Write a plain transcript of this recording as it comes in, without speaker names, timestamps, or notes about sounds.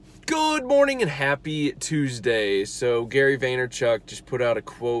Good morning and happy Tuesday. So Gary Vaynerchuk just put out a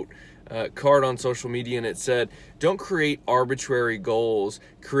quote card on social media, and it said, don't create arbitrary goals,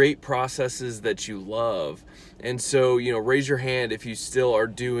 create processes that you love. And so, raise your hand if you still are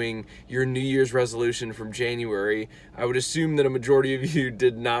doing your New Year's resolution from January. I would assume that a majority of you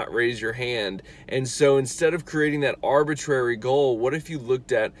did not raise your hand. And so instead of creating that arbitrary goal, what if you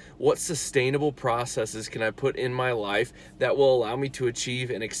looked at what sustainable processes can I put in my life that will allow me to achieve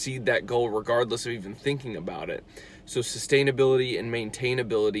and exceed that goal regardless of even thinking about it? So sustainability and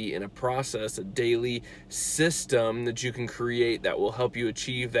maintainability in a process, a daily system that you can create that will help you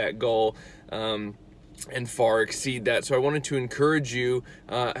achieve that goal and far exceed that. So I wanted to encourage you,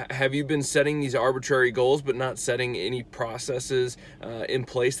 have you been setting these arbitrary goals but not setting any processes in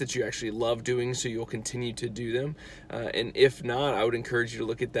place that you actually love doing so you'll continue to do them? And if not, I would encourage you to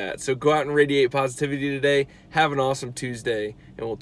look at that. So go out and radiate positivity today. Have an awesome Tuesday, and we'll